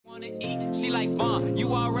wanna eat. She like,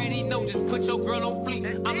 you already know, just put your girl on fleek.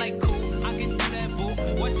 I'm like, cool, I can do that,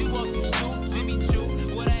 boo. What you want, some shoes? Jimmy Choo,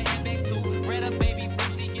 what I had back to. Red up, baby, boo,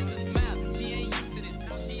 she get the smile. She ain't used to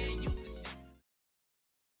this, she ain't used to shit.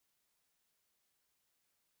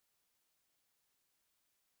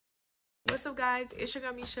 What's up, guys? It's your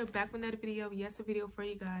girl Misha back with another video. Yes, a video for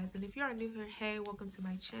you guys. And if you are new here, hey, welcome to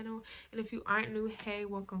my channel. And if you aren't new, hey,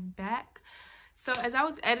 welcome back. So as I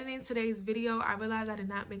was editing today's video, I realized I did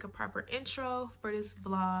not make a proper intro for this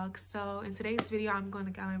vlog. So in today's video, I'm going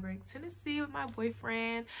to Gatlinburg, Tennessee with my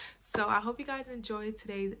boyfriend. So I hope you guys enjoyed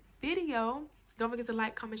today's video. Don't forget to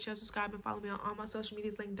like, comment, share, subscribe, and follow me on all my social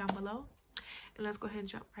medias linked down below. And let's go ahead and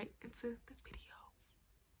jump right into the video.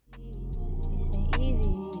 This ain't easy,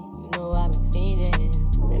 you know I've been feeding.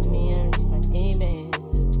 Let me unleash my demons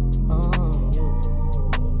on you.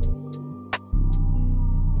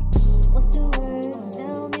 What's the word?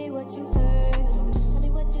 Tell me what you heard. Tell me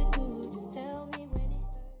what to do, just tell me when it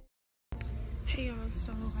hurts. Hey y'all,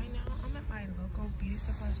 so right now I'm at my local beauty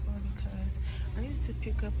supply store because I needed to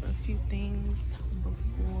pick up a few things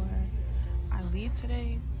before I leave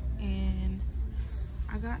today. And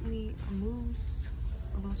I got me a mousse,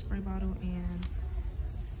 a little spray bottle, and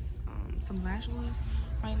some lash glue.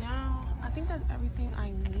 Right now I think that's everything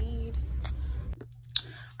I need.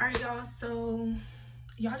 All right y'all, so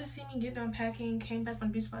y'all just see me get done packing, came back from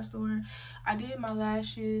the beauty supply store. I did my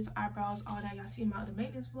lashes, eyebrows, all that. Y'all see my other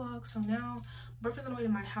maintenance vlog. So now boyfriend's on the way to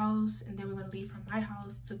my house, and then we're gonna leave from my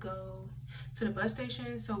house to go to the bus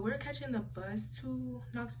station. So we're catching the bus to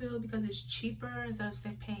Knoxville because it's cheaper. Instead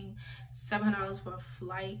of paying $700 for a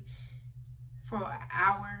flight for an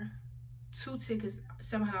hour, 2 tickets,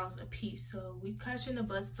 $700 a piece. So we catching the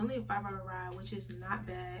bus. It's only a 5-hour ride, which is not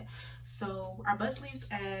bad. So our bus leaves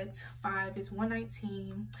at 5. It's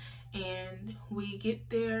 1:19, and we get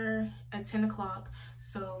there at 10 o'clock.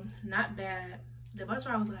 So not bad. The bus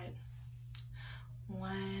ride was like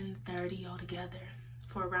 $130 altogether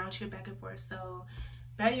for a round trip back and forth. So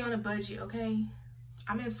baddie on a budget, okay?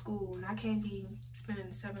 I'm in school and I can't be spending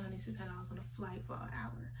 $700, $600 on a flight for an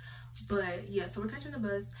hour. But yeah, so we're catching the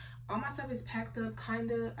bus. All my stuff is packed up,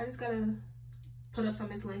 kinda. I just gotta put up some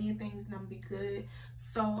miscellaneous things and I'm gonna be good.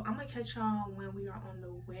 So I'm gonna catch y'all when we are on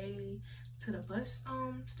the way to the bus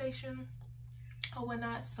station or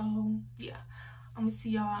whatnot. So yeah, I'm gonna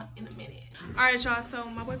see y'all in a minute. All right, y'all, so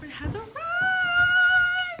my boyfriend has arrived.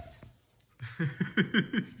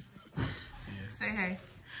 Say hey.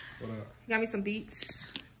 What up? He got me some Beats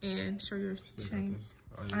and show your chain.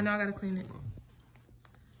 Oh, yeah. I know I gotta clean it.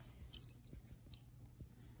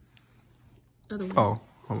 Other one. Oh,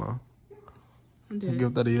 hold on. I'm dead.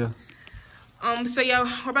 Give that a yeah. So yeah,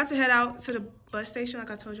 we're about to head out to the bus station. Like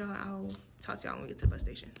I told y'all, I'll talk to y'all when we get to the bus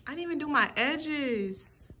station. I didn't even do my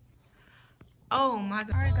edges. Oh my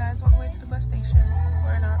god. All right guys, we're on the way to the bus station.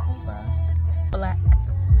 We're in our Uber. Black.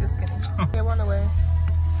 Just kidding. Yeah, we're on the way.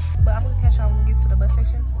 But I'm gonna catch y'all when we get to the bus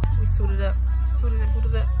station. We suited up and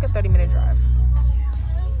booted up. It's a 30-minute drive.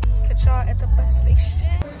 Catch y'all at the bus station.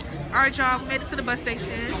 All right, y'all, we made it to the bus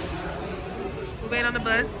station. We're waiting on the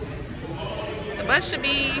bus. The bus should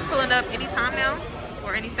be pulling up any time now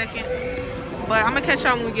or any second. But I'm gonna catch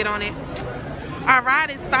y'all when we get on it. Our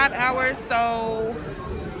ride is 5 hours, so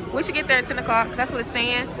we should get there at 10 o'clock. That's what it's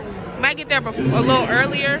saying. We might get there a little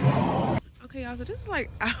earlier. Okay, y'all, so this is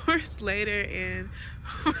like hours later, and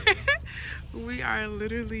we are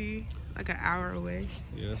literally like an hour away.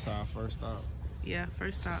 Yeah, that's our first stop. Yeah,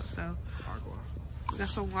 first stop. So Agua. we got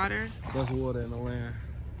some water. Best water in the land.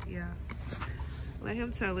 Yeah, let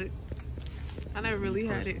him tell it. I never really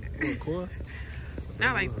had it. Of course.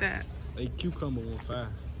 Not like that. A cucumber went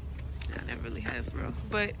fast. I never really had it for real.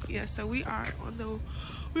 But yeah, so we're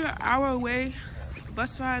an hour away.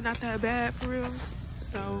 Bus ride not that bad for real.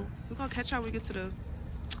 So we're gonna catch y'all when we get to the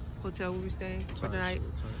hotel where we stay for the night.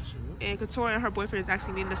 And Couture and her boyfriend is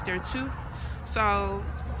actually meeting us there too. So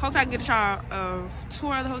hopefully I can get y'all a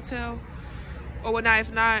tour of the hotel or whatnot.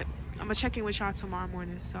 If not, I'm gonna check in with y'all tomorrow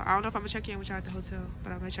morning. So I don't know if I'm gonna check in with y'all at the hotel,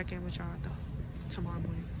 but I'm gonna check in with y'all tomorrow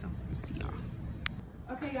morning. So see y'all.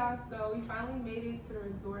 Okay, y'all, so we finally made it to the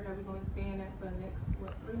resort that we're gonna stay in at for the next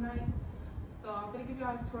 3 nights. So I'm gonna give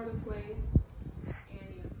y'all a tour of the place.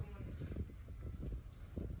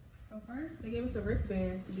 So first, they gave us a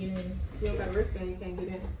wristband to get in. If you don't got a wristband, you can't get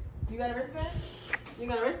in. You got a wristband? You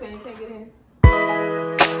got a wristband, you can't get in.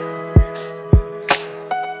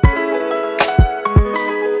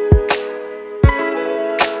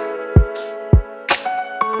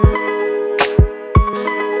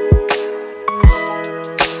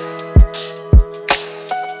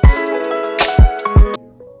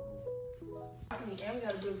 And we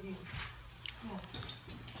got a good view. Come on.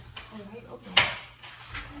 hate opening.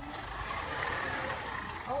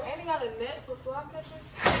 Oh, and they got a net for fly catching.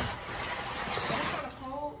 It's kind of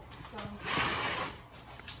cold, so.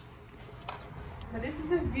 But this is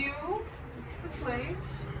the view. This is the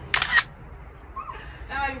place.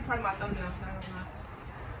 That might be part of my thumbnail, so I don't know.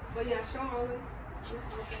 But yeah, show them over. This is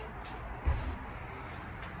the thing.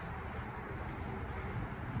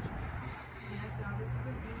 Yeah, so this is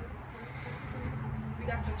the view. We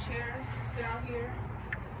got some chairs to sit out here.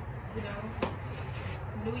 You know,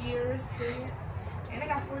 New Year's period. And I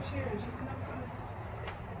got 4 chairs, just enough for us.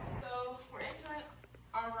 So we're entering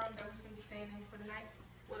our room that we're gonna be staying in for the night.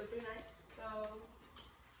 Well, the 3 nights. So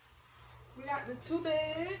we got the 2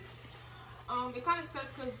 beds. It kind of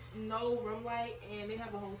sucks because no room light, and they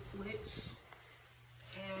have a whole switch,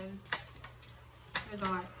 and there's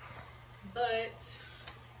no light. But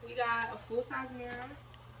we got a full-size mirror.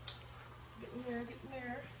 Get the mirror, get the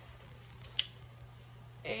mirror.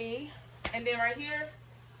 And then right here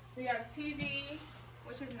we got a TV,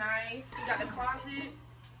 which is nice. We got the closet.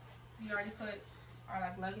 We already put our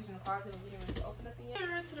like luggage in the closet, and we didn't really open up the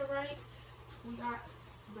mirror. To the right, we got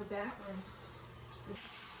the bathroom.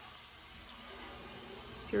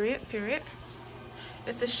 Period.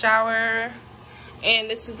 This is shower, and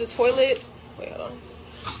this is the toilet. Wait, hold on.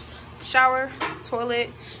 Shower, toilet,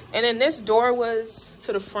 and then this door was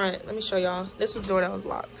to the front. Let me show y'all. This was the door that was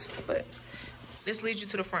locked, but this leads you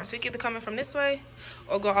to the front. So you get to come in from this way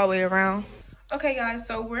or go all the way around. Okay, guys,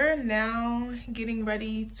 so we're now getting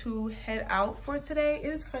ready to head out for today. It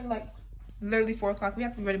is kind of like literally 4 o'clock. We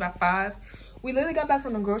have to be ready by 5. We literally got back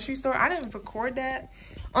from the grocery store. I didn't record that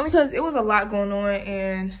only because it was a lot going on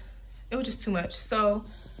and it was just too much. So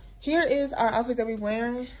here is our outfits that we're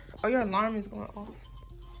wearing. Oh, your alarm is going off.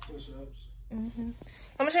 I'm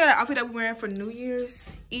gonna show you the outfit that we're wearing for New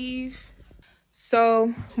Year's Eve.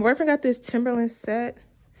 So boyfriend got this Timberland set.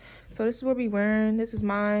 So this is what we're wearing. This is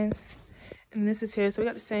mine, and this is his. So we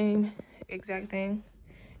got the same exact thing.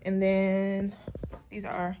 And then these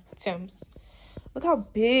are our Timbs. Look how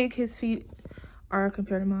big his feet are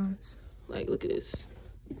compared to mine. Like, look at this.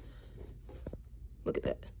 Look at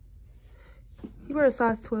that. He wears a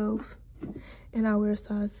size 12, and I wear a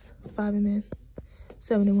size 5 in men,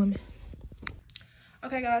 7 in women.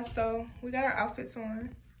 Okay, guys, so we got our outfits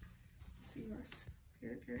on. Let's see yours.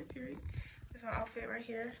 Period. This is my outfit right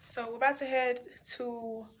here. So we're about to head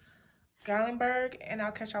to Gatlinburg, and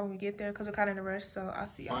I'll catch y'all when we get there because we're kind of in a rush. So I'll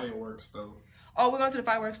see y'all. Fireworks store. Oh, we're going to the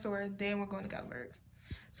fireworks store, then we're going to Gatlinburg.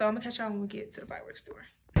 So I'm gonna catch y'all when we get to the fireworks store.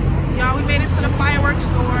 Y'all, we made it to the fireworks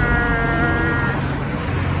store.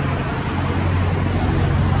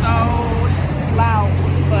 So it's loud,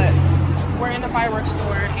 but we're in the fireworks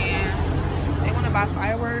store and they want to buy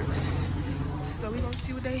fireworks. So we gonna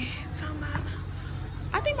see what they talking about.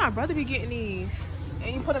 I think my brother be getting these,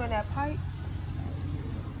 and you put them in that pipe.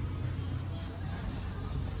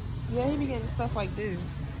 Yeah, he be getting stuff like this.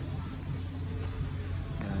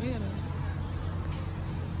 Yeah,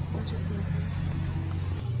 bunch of stuff.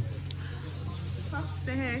 Oh,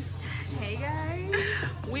 say hey. Hey guys.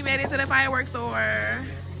 We made it to the fireworks store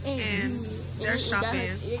and they're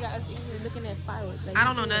shopping. You guys even looking at fireworks. Like, I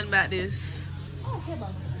don't know nothing about this. I don't care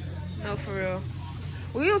about that. No, for real.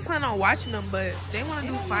 We was planning on watching them, but they want to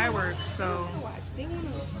do fireworks, so. They want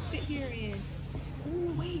to sit here and.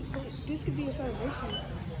 Oh wait, but this could be a celebration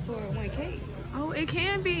for 1K. Oh, it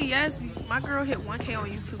can be. Yes, my girl hit 1K on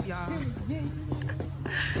YouTube, y'all.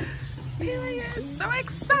 Period. So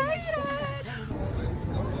excited.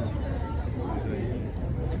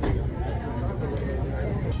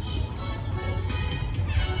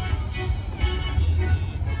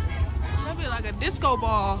 It's gonna be like a disco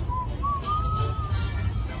ball.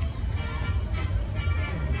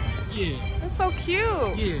 Yeah. It's so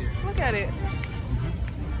cute. Yeah. Look at it.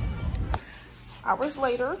 Hours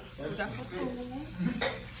later, we got some food.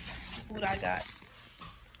 Food I got.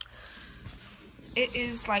 It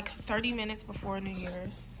is like 30 minutes before New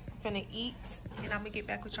Year's. I'm finna eat, and I'm gonna get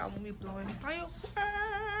back with y'all when we blowing fireworks.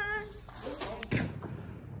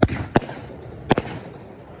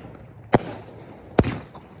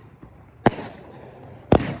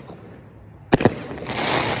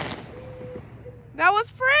 That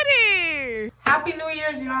was pretty. Happy New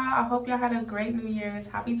Year's, y'all. I hope y'all had a great New Year's.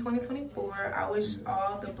 Happy 2024. I wish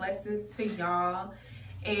all the blessings to y'all,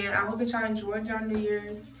 and I hope that y'all enjoyed y'all New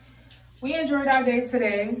Year's. We enjoyed our day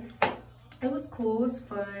today. It was cool, it was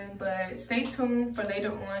fun, but stay tuned for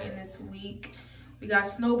later on in this week. We got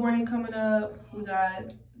snowboarding coming up. We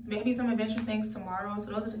got maybe some adventure things tomorrow. So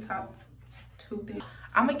those are the top 2 things.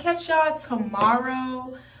 I'm gonna catch y'all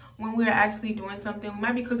tomorrow when we're actually doing something. We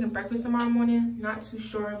might be cooking breakfast tomorrow morning. Not too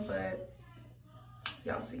sure, but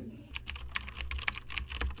y'all see.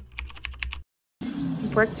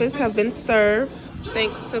 breakfast have been served.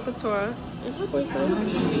 Thanks to Katora and her boyfriend.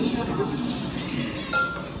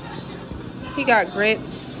 He got grits.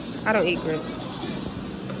 I don't eat grits.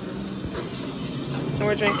 And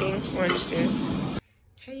we're drinking orange juice.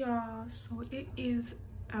 Hey y'all, so it is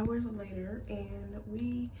hours later and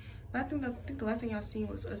I think the last thing y'all seen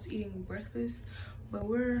was us eating breakfast, but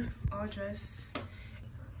we're all dressed.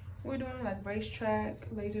 We're doing like racetrack,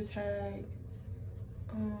 laser tag,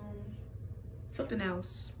 something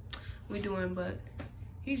else we're doing, but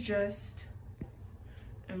he's dressed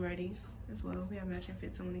and ready as well. We have matching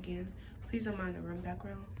fits on again. Please don't mind the room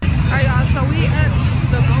background. Alright y'all, so we at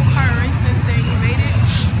the go-kart racing thing. We made it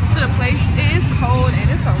to the place. It is cold and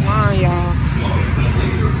it's a line, y'all.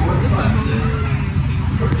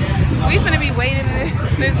 We finna be waiting in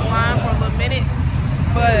this line for a little minute,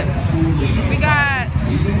 but we got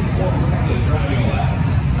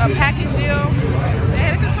a package deal.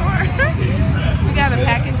 We got a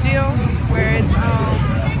package deal where it's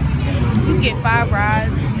you can get 5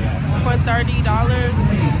 rides for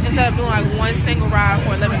 $30 instead of doing like one single ride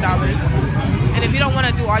for $11. And if you don't want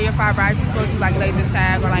to do all your 5 rides, you can go do like laser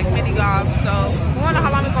tag or like mini golf. So we don't know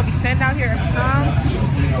how long we're gonna be standing out here every time,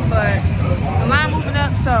 but the line moving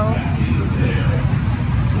up, so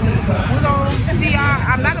we're gonna see y'all.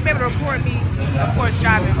 I'm not gonna be able to record me, of course,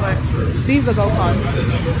 driving, but these are go-karts.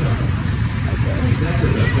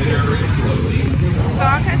 So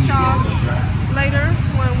I'll catch y'all later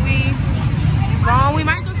when we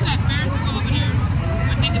might go to that Ferris wheel over there.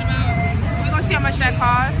 We're thinking about, we're gonna see how much that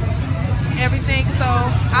costs, everything. So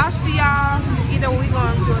I'll see y'all either when we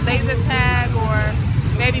gonna do a laser tag or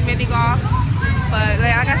maybe mini golf. But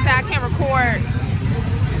like I said, I can't record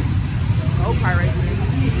go-kart racing.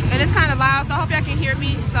 And it's kind of loud, so I hope y'all can hear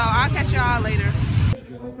me. So I'll catch y'all later.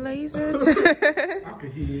 Laser tag. I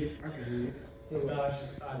could hear it. No, it's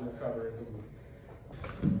just I'm recovering.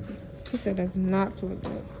 He said that's not plugged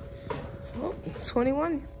up. Oh,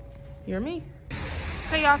 21. You're me.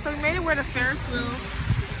 Hey y'all, so we made it where the Ferris wheel is,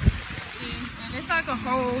 and it's like a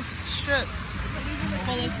whole strip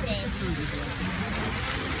full of stuff.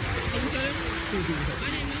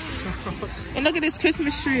 And look at this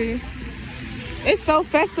Christmas tree. It's so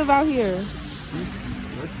festive out here.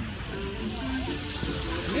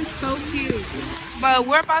 It's so cute. But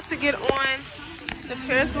we're about to get on the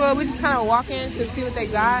Ferris wheel. We just kind of walk in to see what they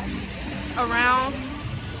got around.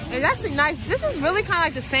 It's actually nice. This is really kind of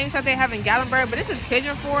like the same stuff they have in Gatlinburg, but this is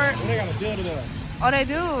Pigeon Fort. They got a build it up. Oh, they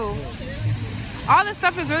do. All this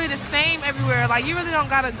stuff is really the same everywhere. Like, you really don't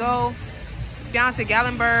gotta go down to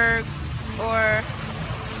Gatlinburg or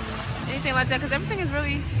anything like that, because everything is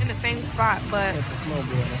really in the same spot. But Except for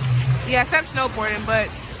snowboarding. yeah, except snowboarding. But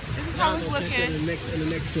this is how it's looking. In the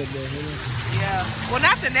next clip, though. You know? Yeah. Well,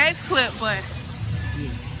 not the next clip, but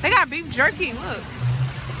they got beef jerky. Look.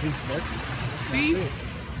 Beef jerky. Beef.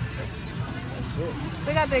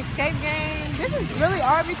 They got the escape game. This is really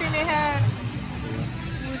everything they had.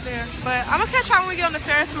 Was there. But I'm gonna catch y'all when we get on the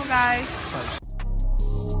Ferris wheel, guys.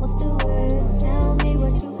 What's the word? Tell me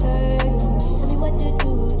what you heard. Tell me what to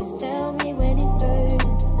do. Just tell me when it hurts.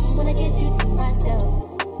 Wanna get you to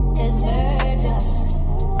myself. There's murder.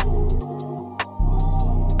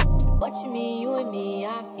 What you mean, you and me?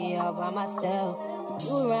 I'm here all by myself.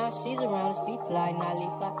 You around, she's around. It's be polite, not leave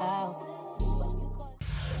her out.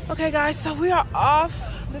 Okay, guys, so we are off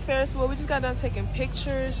the Ferris wheel. We just got done taking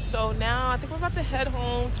pictures. So now I think we're about to head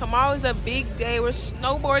home. Tomorrow is the big day. We're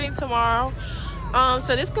snowboarding tomorrow.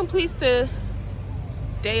 So this completes the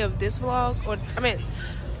day of this vlog, or I mean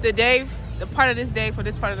the part of this day for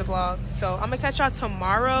this part of the vlog. So I'm gonna catch y'all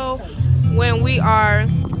tomorrow when we are,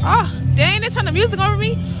 oh dang, they turn the music over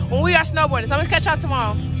me, when we are snowboarding. So I'm gonna catch y'all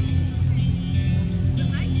tomorrow.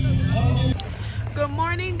 Good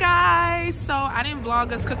morning, guys. So I didn't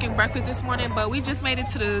vlog us cooking breakfast this morning, but we just made it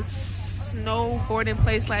to the snowboarding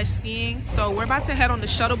place / skiing. So we're about to head on the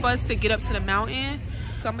shuttle bus to get up to the mountain.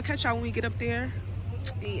 So I'm gonna catch y'all when we get up there.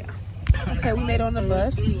 Yeah. Okay, we made it on the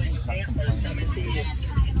bus. I'm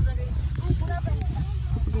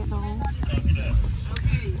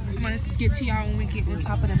gonna get to y'all when we get on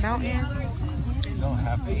top of the mountain.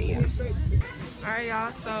 Yeah. Alright,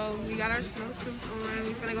 y'all, so we got our snowsuits on.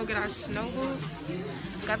 We're gonna go get our snow boots.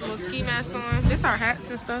 Got the little ski masks on. This our hats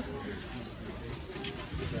and stuff.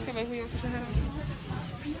 Okay, baby, you want to put your hat on?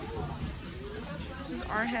 This is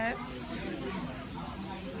our hats.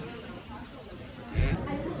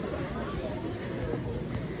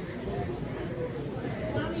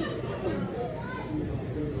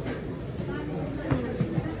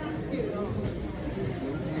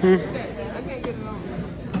 I can't get it on.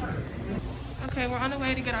 Okay, we're on the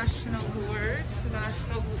way to get our snowboards. We got our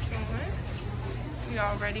snow boots on. We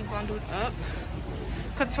already bundled up.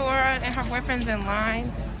 Katora and her boyfriend's in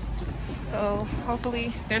line. So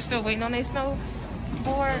hopefully they're still waiting on their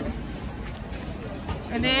snowboard.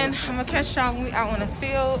 And then I'm gonna catch y'all when we out on the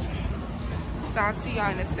field. So I'll see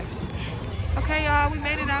y'all in a second. Okay, y'all, we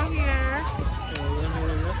made it out here.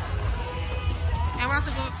 And we're about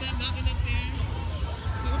to go up that mountain up there.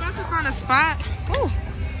 We're about to find a spot. Ooh.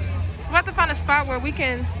 We're about to find a spot where we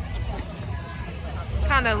can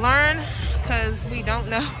kind of learn, because we don't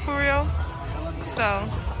know for real. So.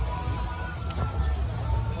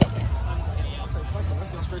 Let's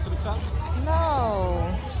go straight to the top.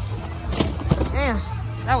 No. Damn,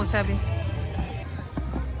 that was heavy.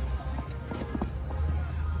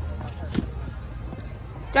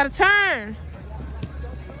 Gotta turn.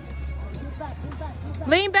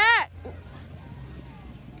 Lean back.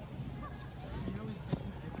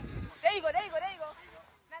 There you go, there you go, there you go.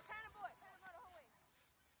 Now turn the board the whole way.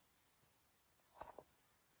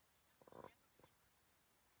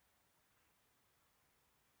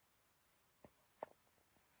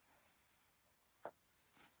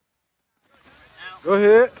 Go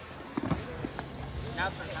ahead. Now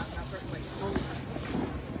first, wait.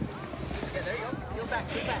 Yeah, there you go. Heel back,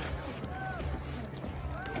 heel back.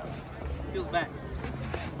 Heels back.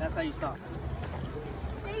 That's how you stop.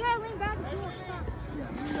 Yeah, you gotta lean back and do it. Yeah,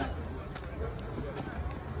 lean back.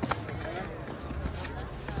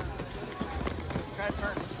 Try to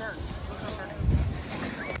turn, just turn. Look up turning.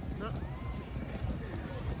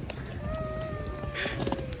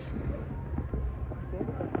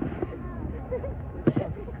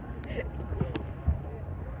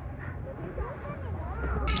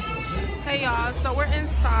 Hey y'all, so we're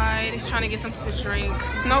inside trying to get something to drink.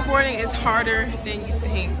 Snowboarding is harder than you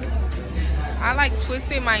think. I like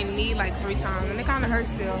twisted my knee like 3 times and it kind of hurts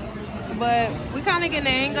still. But we kind of getting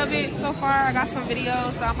the hang of it so far. I got some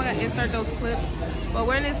videos, so I'm gonna insert those clips. But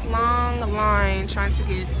we're in this long line trying to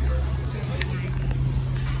get something to drink.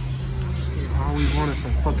 All we want is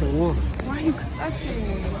some fucking water. Why are you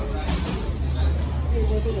cussing?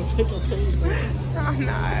 Take a page, man. I'm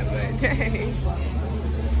not, but dang.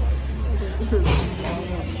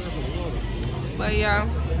 But yeah,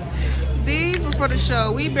 these were for the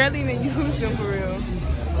show. We barely even used them for real.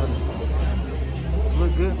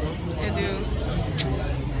 Look good, bro. It do.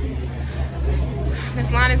 This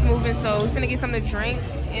line is moving, so we're finna get something to drink,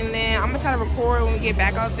 and then I'm gonna try to record when we get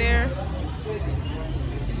back out there.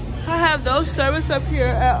 I have no service up here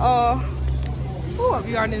at all. Ooh, up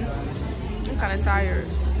yarding. I'm kind of tired.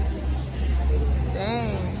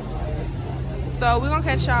 Dang. So we're gonna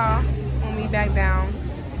catch y'all when we back down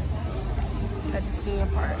at the skiing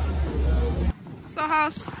part. So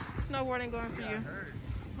how's snowboarding going for you?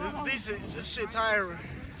 It's decent. This shit tiring.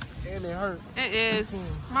 And it hurt. It is.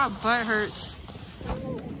 My butt hurts.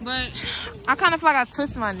 But I kind of feel like I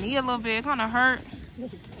twisted my knee a little bit. It kind of hurt.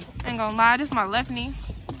 Ain't gonna lie, this is my left knee.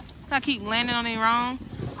 I keep landing on it wrong.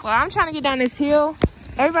 Well, I'm trying to get down this hill.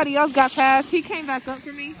 Everybody else got past. He came back up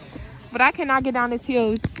for me. But I cannot get down this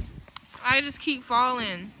hill. I just keep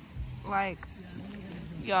falling. Like,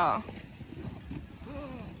 y'all.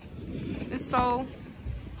 It's so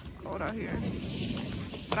cold out here.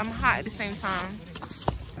 But I'm hot at the same time.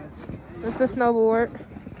 It's the snowboard.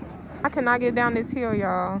 I cannot get down this hill,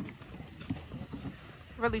 y'all.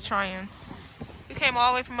 Really trying. We came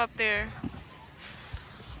all the way from up there.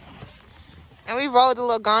 And we rode the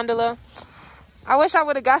little gondola. I wish I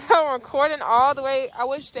would have got that recording all the way. I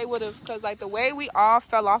wish they would have, because like the way we all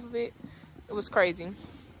fell off of it, it was crazy.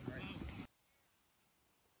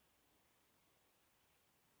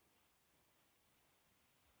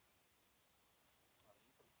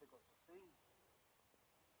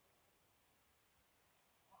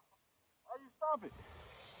 Why you stop it?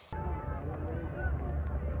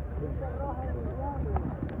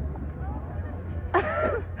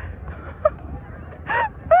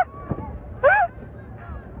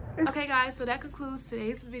 Okay guys, so that concludes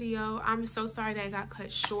today's video. I'm so sorry that it got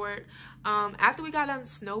cut short. After we got done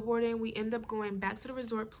snowboarding, we ended up going back to the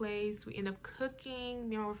resort place. We ended up cooking.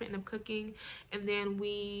 Me and my boyfriend ended up cooking, and then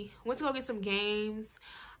we went to go get some games.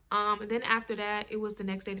 And then after that, it was the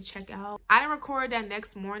next day to check out. I didn't record that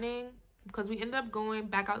next morning because we ended up going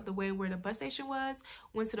back out the way where the bus station was,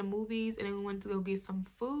 went to the movies, and then we went to go get some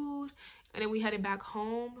food, and then we headed back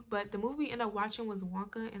home. But the movie we ended up watching was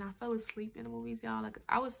Wonka, and I fell asleep in the movies, y'all. Like,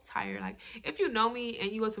 I was tired. Like, if you know me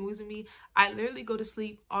and you go to movies with me, I literally go to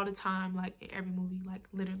sleep all the time, like in every movie, like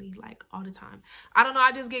literally, like all the time. I don't know,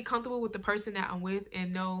 I just get comfortable with the person that I'm with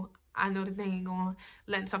and I know that they ain't gonna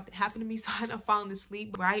let something happen to me, so I end up falling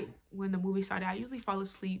asleep right when the movie started. I usually fall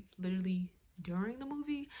asleep literally during the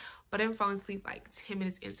movie, but I'm falling asleep like 10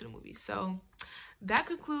 minutes into the movie. So that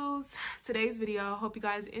concludes today's video. Hope you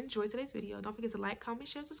guys enjoyed today's video. Don't forget to like, comment,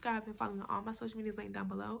 share, subscribe, and follow me on all my social medias linked down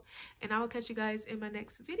below. And I will catch you guys in my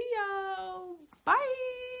next video.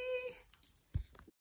 Bye.